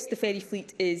 Yes, the ferry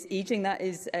fleet is ageing. That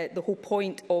is the whole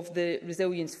point of the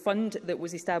Resilience Fund that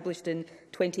was established in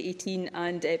 2018,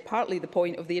 and partly the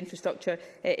point of the infrastructure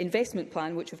investment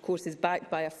plan, which of course is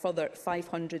backed by a further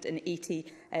 £580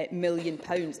 million.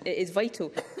 It is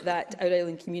vital that our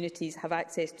island communities have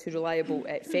access to reliable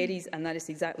ferries, and that is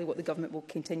exactly what the government will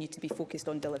continue to be focused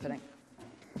on delivering.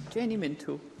 Jenny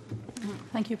Minto.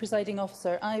 Thank you, Presiding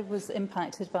Officer. I was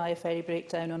impacted by a ferry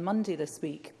breakdown on Monday this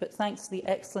week, but thanks to the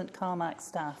excellent CalMac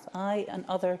staff, I and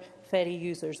other ferry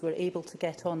users were able to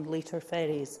get on later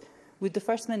ferries. Would the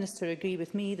First Minister agree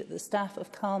with me that the staff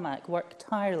of CalMac work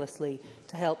tirelessly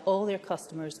to help all their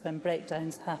customers when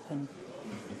breakdowns happen?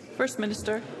 First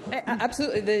Minister.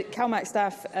 Absolutely. The CalMac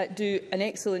staff do an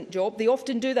excellent job. They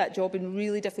often do that job in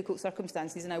really difficult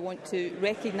circumstances, and I want to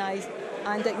recognise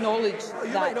and acknowledge that.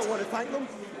 You might not want to thank them.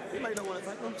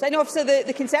 Presiding Officer,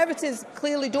 the Conservatives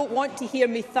clearly don't want to hear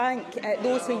me thank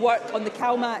those who work on the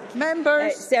CalMac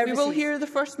Members, services. we will hear the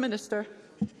First Minister.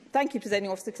 Thank you, Presiding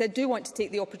Officer, because I do want to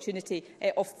take the opportunity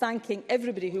of thanking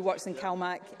everybody who works in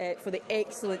CalMac for the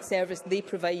excellent service they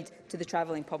provide to the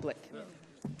travelling public.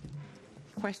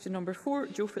 Question number 4,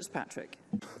 Joe Fitzpatrick.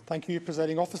 Thank you,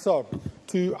 Presiding Officer.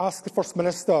 To ask the First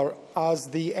Minister, as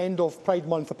the end of Pride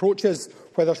Month approaches,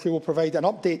 whether she will provide an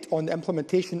update on the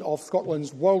implementation of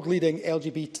Scotland's world-leading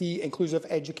LGBT inclusive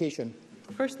education.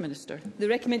 First Minister. The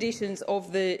recommendations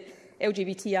of the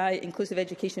LGBTI Inclusive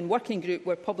Education Working Group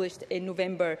were published in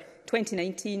November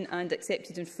 2019 and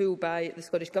accepted in full by the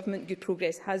Scottish Government. Good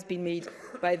progress has been made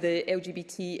by the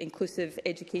LGBT Inclusive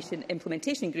Education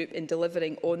Implementation Group in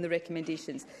delivering on the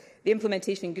recommendations. The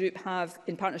Implementation Group have,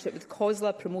 in partnership with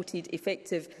COSLA, promoted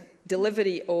effective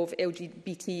delivery of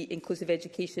LGBT inclusive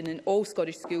education in all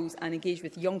Scottish schools and engaged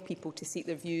with young people to seek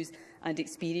their views and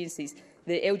experiences.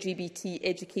 The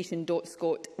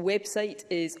lgbteducation.scot website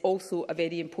is also a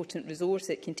very important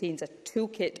resource. It contains a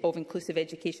toolkit of inclusive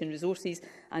education resources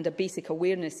and a basic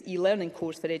awareness e-learning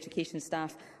course for education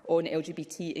staff on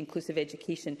LGBT inclusive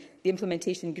education. The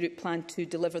Implementation Group plan to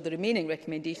deliver the remaining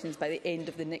recommendations by the end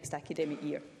of the next academic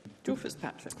year. Joe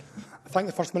Fitzpatrick. I thank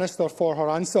the First Minister for her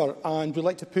answer and would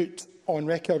like to put on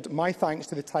record my thanks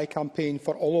to the Thai campaign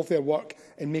for all of their work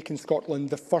in making Scotland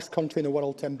the first country in the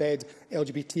world to embed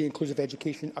LGBT inclusive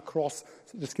education across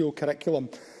the school curriculum.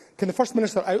 Can the First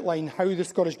Minister outline how the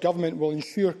Scottish Government will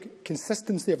ensure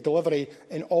consistency of delivery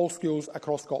in all schools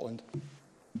across Scotland?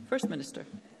 First Minister.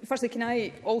 Firstly, can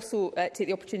I also take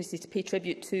the opportunity to pay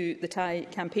tribute to the Thai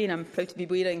campaign? I'm proud to be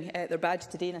wearing their badge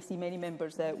today, and I see many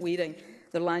members wearing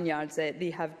their lanyards.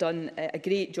 They have done a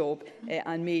great job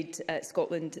and made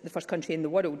Scotland the first country in the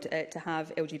world to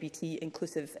have LGBT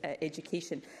inclusive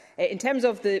education. In terms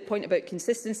of the point about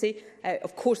consistency,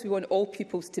 of course we want all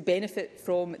pupils to benefit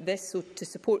from this, so to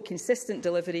support consistent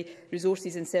delivery,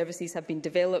 resources and services have been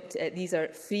developed. These are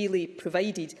freely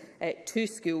provided to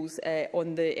schools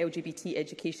on the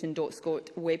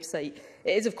lgbteducation.scot website.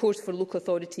 It is, of course, for local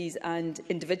authorities and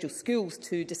individual schools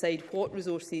to decide what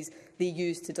resources they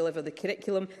use to deliver the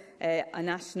curriculum. A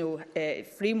national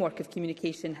framework of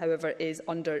communication, however, is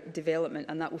under development,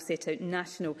 and that will set out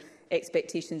national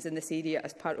expectations in this area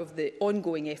as part of the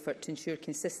ongoing effort to ensure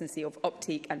consistency of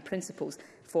uptake and principles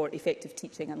for effective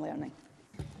teaching and learning.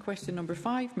 Question number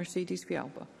 5, Mercedes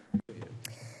Fialba.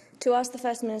 To ask the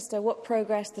First Minister what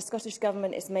progress the Scottish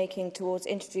Government is making towards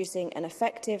introducing an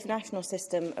effective national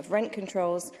system of rent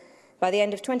controls by the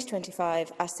end of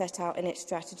 2025, as set out in its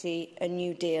strategy, A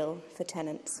New Deal for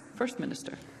Tenants. First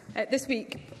Minister. This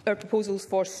week, our proposals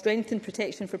for strengthened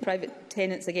protection for private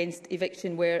tenants against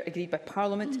eviction were agreed by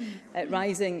Parliament.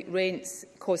 Rising rents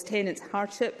cause tenants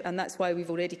hardship, and that's why we've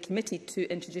already committed to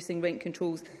introducing rent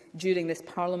controls during this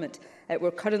Parliament.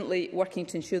 We're currently working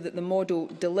to ensure that the model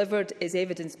delivered is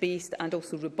evidence-based and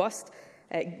also robust,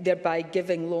 thereby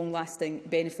giving long-lasting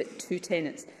benefit to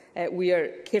tenants. We are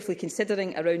carefully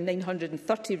considering around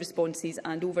 930 responses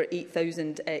and over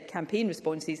 8,000 campaign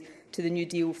responses to the New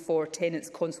Deal for Tenants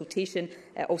consultation,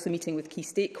 also meeting with key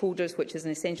stakeholders, which is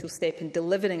an essential step in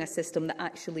delivering a system that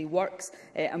actually works,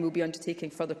 and we'll be undertaking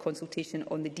further consultation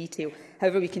on the detail.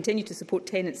 However, we continue to support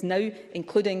tenants now,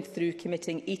 including through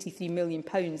committing £83 million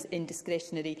in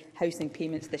discretionary housing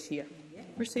payments this year.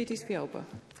 Mercedes Fialba.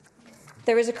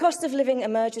 There is a cost of living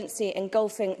emergency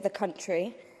engulfing the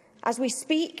country. As we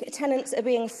speak, tenants are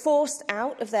being forced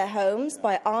out of their homes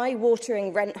by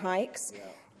eye-watering rent hikes.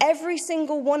 Every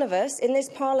single one of us in this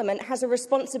Parliament has a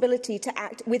responsibility to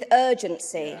act with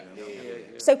urgency.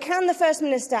 So can the First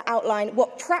Minister outline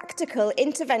what practical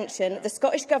intervention the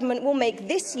Scottish Government will make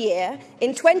this year,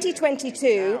 in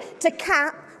 2022, to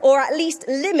cap or at least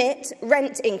limit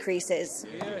rent increases?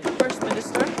 First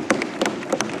Minister.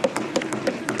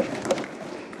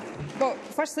 Well,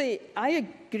 firstly, I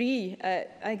agree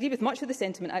with much of the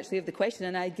sentiment actually of the question,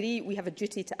 and I agree we have a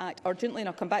duty to act urgently, and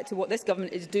I'll come back to what this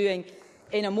government is doing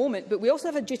in a moment, but we also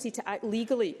have a duty to act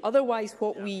legally. Otherwise,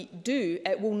 what we do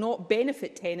will not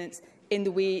benefit tenants in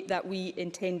the way that we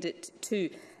intend it to.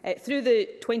 Through the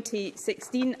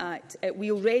 2016 Act,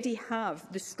 we already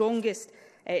have the strongest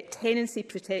tenancy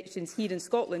protections here in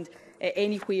Scotland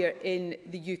anywhere in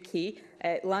the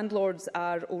UK. Landlords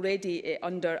are already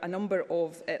under a number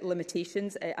of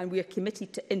limitations, and we are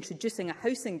committed to introducing a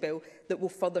housing bill that will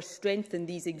further strengthen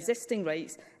these existing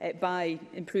rights by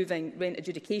improving rent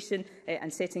adjudication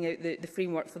and setting out the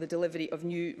framework for the delivery of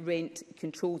new rent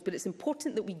controls. But it's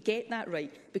important that we get that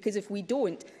right, because if we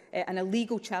don't, and a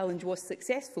legal challenge was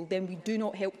successful, then we do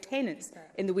not help tenants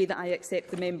in the way that I accept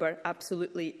the member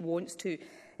absolutely wants to.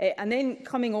 And then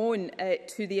coming on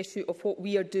to the issue of what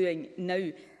we are doing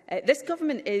now. This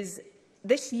government is,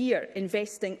 this year,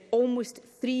 investing almost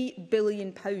 £3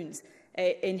 billion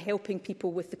in helping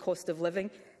people with the cost of living.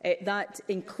 That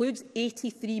includes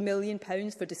 £83 million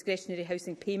for discretionary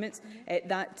housing payments.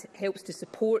 That helps to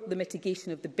support the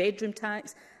mitigation of the bedroom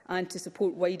tax and to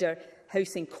support wider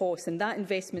housing costs. And that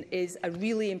investment is a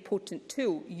really important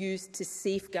tool used to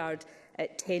safeguard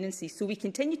tenancy. So we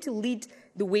continue to lead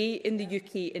the way in the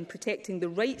UK in protecting the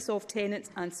rights of tenants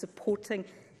and supporting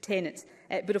tenants.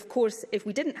 But of course, if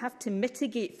we didn't have to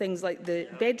mitigate things like the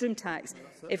bedroom tax,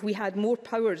 if we had more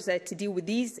powers to deal with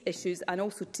these issues and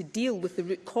also to deal with the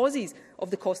root causes of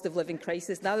the cost of living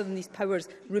crisis, rather than these powers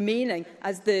remaining,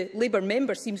 as the Labour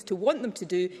member seems to want them to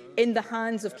do, in the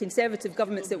hands of Conservative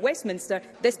governments at Westminster,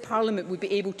 this Parliament would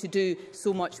be able to do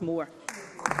so much more.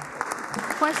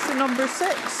 Question number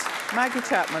 6, Maggie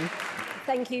Chapman.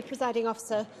 Thank you, Presiding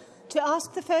Officer. To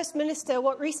ask the First Minister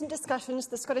what recent discussions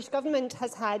the Scottish Government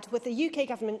has had with the UK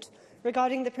Government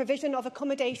regarding the provision of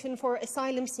accommodation for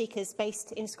asylum seekers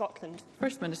based in Scotland.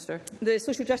 First Minister. The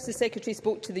Social Justice Secretary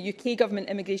spoke to the UK Government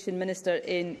Immigration Minister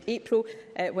in April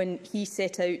when he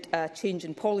set out a change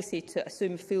in policy to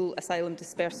assume full asylum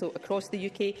dispersal across the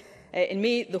UK. In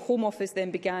May, the Home Office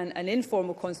then began an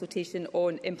informal consultation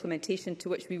on implementation, to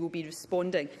which we will be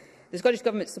responding. The Scottish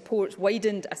Government supports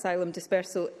widened asylum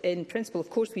dispersal in principle. Of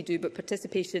course we do, but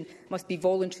participation must be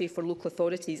voluntary for local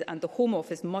authorities, and the Home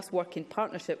Office must work in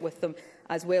partnership with them,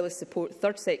 as well as support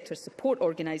third sector support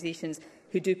organisations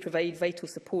who do provide vital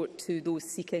support to those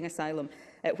seeking asylum.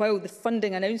 While the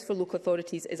funding announced for local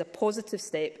authorities is a positive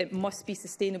step, it must be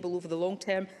sustainable over the long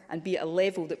term and be at a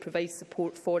level that provides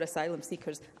support for asylum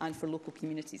seekers and for local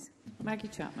communities. Maggie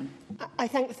Chapman. I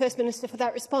thank the First Minister for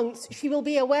that response. She will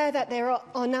be aware that there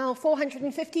are now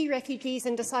 450 refugees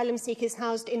and asylum seekers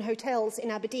housed in hotels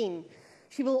in Aberdeen.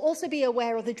 She will also be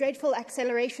aware of the dreadful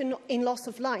acceleration in loss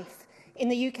of life in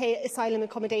the UK asylum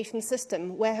accommodation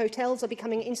system, where hotels are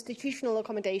becoming institutional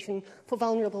accommodation for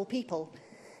vulnerable people.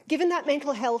 Given that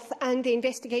mental health and the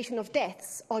investigation of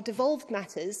deaths are devolved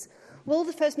matters, will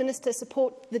the First Minister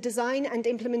support the design and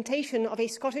implementation of a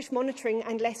Scottish monitoring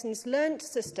and lessons learned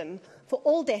system for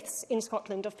all deaths in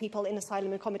Scotland of people in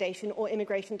asylum accommodation or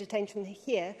immigration detention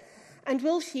here? And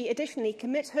will she additionally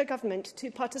commit her government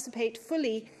to participate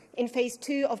fully in Phase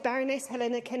 2 of Baroness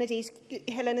Helena Kennedy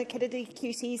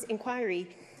QC's inquiry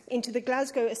into the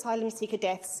Glasgow asylum seeker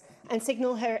deaths and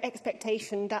signal her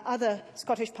expectation that other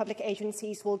Scottish public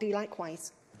agencies will do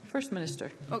likewise? First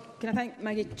Minister. Well, can I thank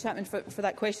Maggie Chapman for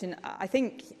that question? I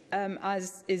think,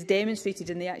 as is demonstrated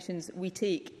in the actions we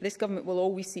take, this Government will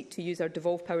always seek to use our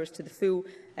devolved powers to the full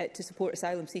to support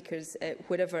asylum seekers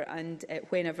wherever and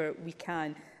whenever we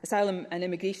can. Asylum and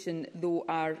immigration, though,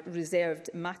 are reserved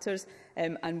matters,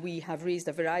 and we have raised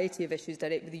a variety of issues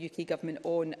direct with the UK Government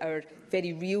on our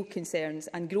very real concerns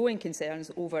and growing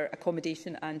concerns over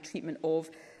accommodation and treatment of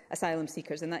asylum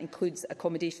seekers, and that includes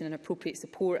accommodation and appropriate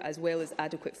support, as well as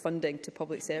adequate funding to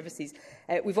public services.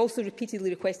 We've also repeatedly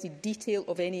requested detail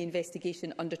of any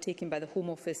investigation undertaken by the Home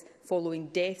Office following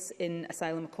deaths in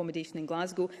asylum accommodation in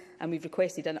Glasgow, and we've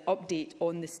requested an update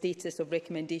on the status of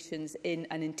recommendations in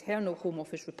an internal Home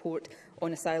Office report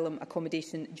on asylum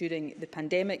accommodation during the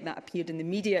pandemic. That appeared in the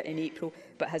media in April,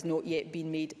 but has not yet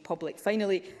been made public.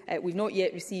 Finally, we've not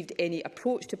yet received any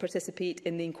approach to participate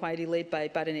in the inquiry led by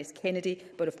Baroness Kennedy,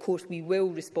 but of course we will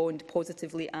respond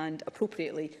positively and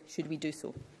appropriately should we do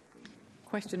so.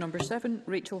 Question number 7,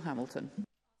 Rachel Hamilton.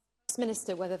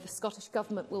 Minister, whether the Scottish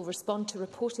Government will respond to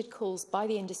reported calls by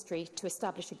the industry to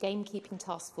establish a gamekeeping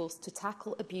task force to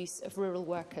tackle abuse of rural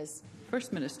workers.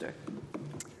 First Minister.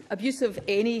 Abuse of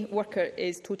any worker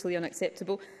is totally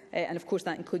unacceptable, and of course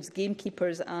that includes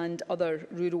gamekeepers and other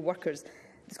rural workers.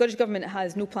 The Scottish Government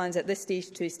has no plans at this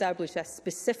stage to establish a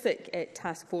specific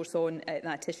task force on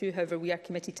that issue. However, we are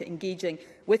committed to engaging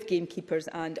with gamekeepers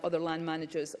and other land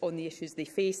managers on the issues they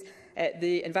face.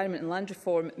 The Environment and Land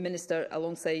Reform Minister,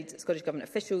 alongside Scottish Government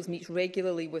officials, meets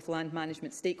regularly with land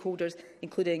management stakeholders,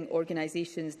 including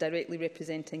organisations directly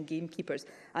representing gamekeepers.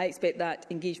 I expect that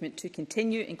engagement to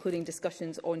continue, including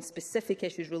discussions on specific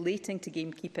issues relating to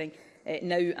gamekeeping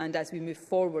now and as we move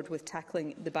forward with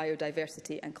tackling the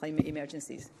biodiversity and climate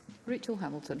emergencies. Rachel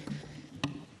Hamilton.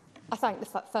 I thank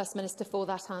the First Minister for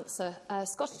that answer.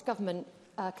 Scottish Government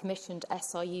commissioned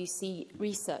SRUC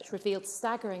research revealed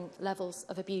staggering levels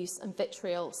of abuse and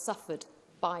vitriol suffered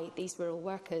by these rural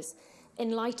workers.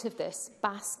 In light of this,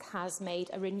 BASC has made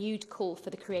a renewed call for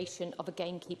the creation of a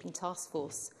gamekeeping task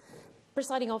force.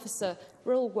 Presiding Officer,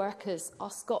 rural workers are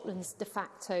Scotland's de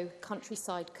facto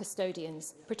countryside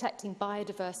custodians, protecting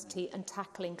biodiversity and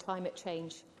tackling climate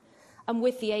change. And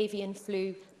with the avian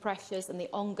flu pressures and the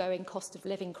ongoing cost of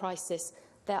living crisis,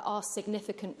 there are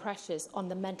significant pressures on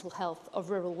the mental health of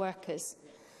rural workers.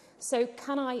 So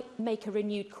can I make a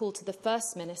renewed call to the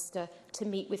First Minister to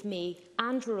meet with me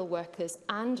and rural workers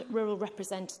and rural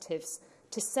representatives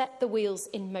to set the wheels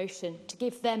in motion to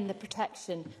give them the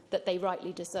protection that they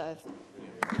rightly deserve?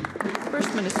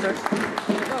 First Minister.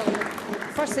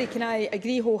 Firstly, can I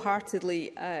agree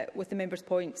wholeheartedly with the member's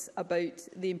points about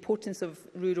the importance of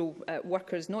rural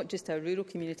workers, not just to our rural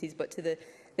communities, but to the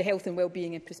health and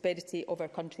well-being and prosperity of our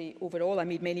country overall. I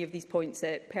made many of these points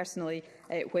personally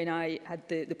when I had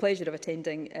the pleasure of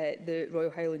attending the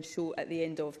Royal Highland Show at the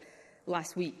end of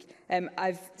last week.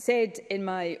 I've said in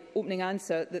my opening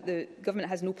answer that the Government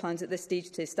has no plans at this stage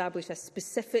to establish a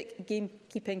specific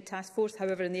gamekeeping task force.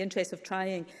 However, in the interest of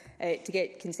trying to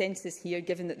get consensus here,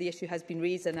 given that the issue has been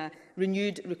raised and a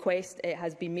renewed request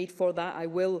has been made for that, I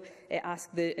will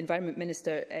ask the Environment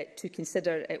Minister to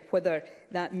consider whether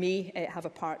that may have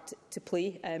a part to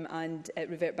play and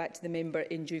revert back to the member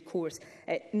in due course.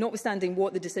 Notwithstanding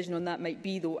what the decision on that might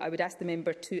be, though, I would ask the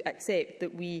member to accept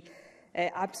that we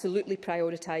absolutely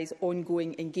prioritise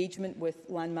ongoing engagement with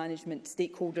land management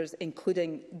stakeholders,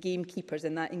 including gamekeepers,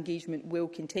 and that engagement will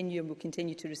continue and will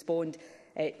continue to respond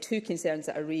to concerns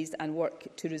that are raised and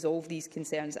work to resolve these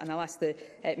concerns. And I'll ask the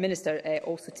Minister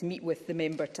also to meet with the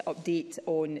member to update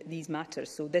on these matters.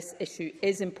 So this issue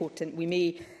is important. We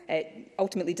may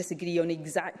ultimately disagree on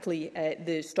exactly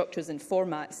the structures and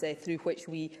formats through which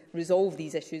we resolve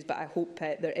these issues, but I hope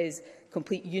there is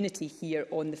complete unity here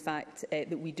on the fact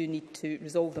that we do need to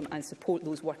resolve them and support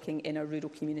those working in our rural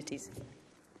communities.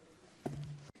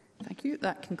 Thank you.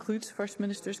 That concludes First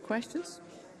Minister's questions.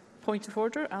 Point of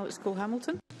order, Alex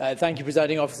Cole-Hamilton. Thank you,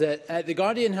 Presiding Officer. The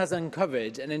Guardian has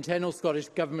uncovered an internal Scottish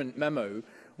Government memo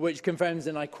which confirms,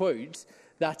 and I quote,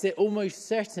 that it almost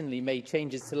certainly made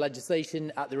changes to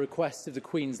legislation at the request of the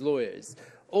Queen's lawyers.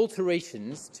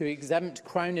 Alterations to exempt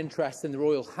Crown interests in the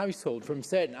royal household from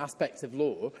certain aspects of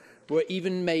law were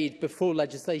even made before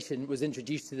legislation was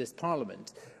introduced to this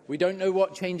Parliament. We don't know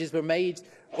what changes were made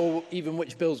or even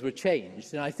which bills were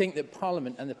changed, and I think that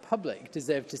Parliament and the public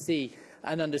deserve to see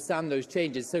and understand those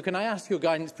changes. So can I ask your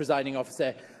guidance, Presiding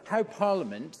Officer, how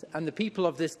Parliament and the people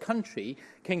of this country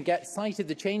can get sight of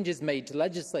the changes made to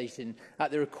legislation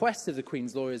at the request of the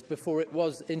Queen's lawyers before it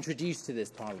was introduced to this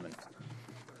Parliament?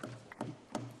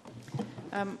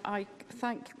 I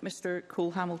thank Mr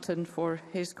Cole-Hamilton for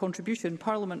his contribution.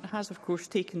 Parliament has, of course,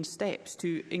 taken steps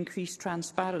to increase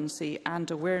transparency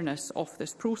and awareness of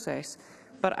this process,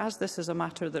 but as this is a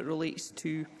matter that relates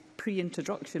to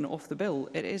pre-introduction of the bill,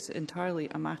 it is entirely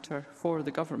a matter for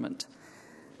the Government.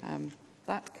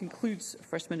 That concludes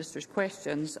First Minister's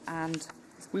questions, and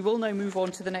we will now move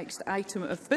on to the next item of business.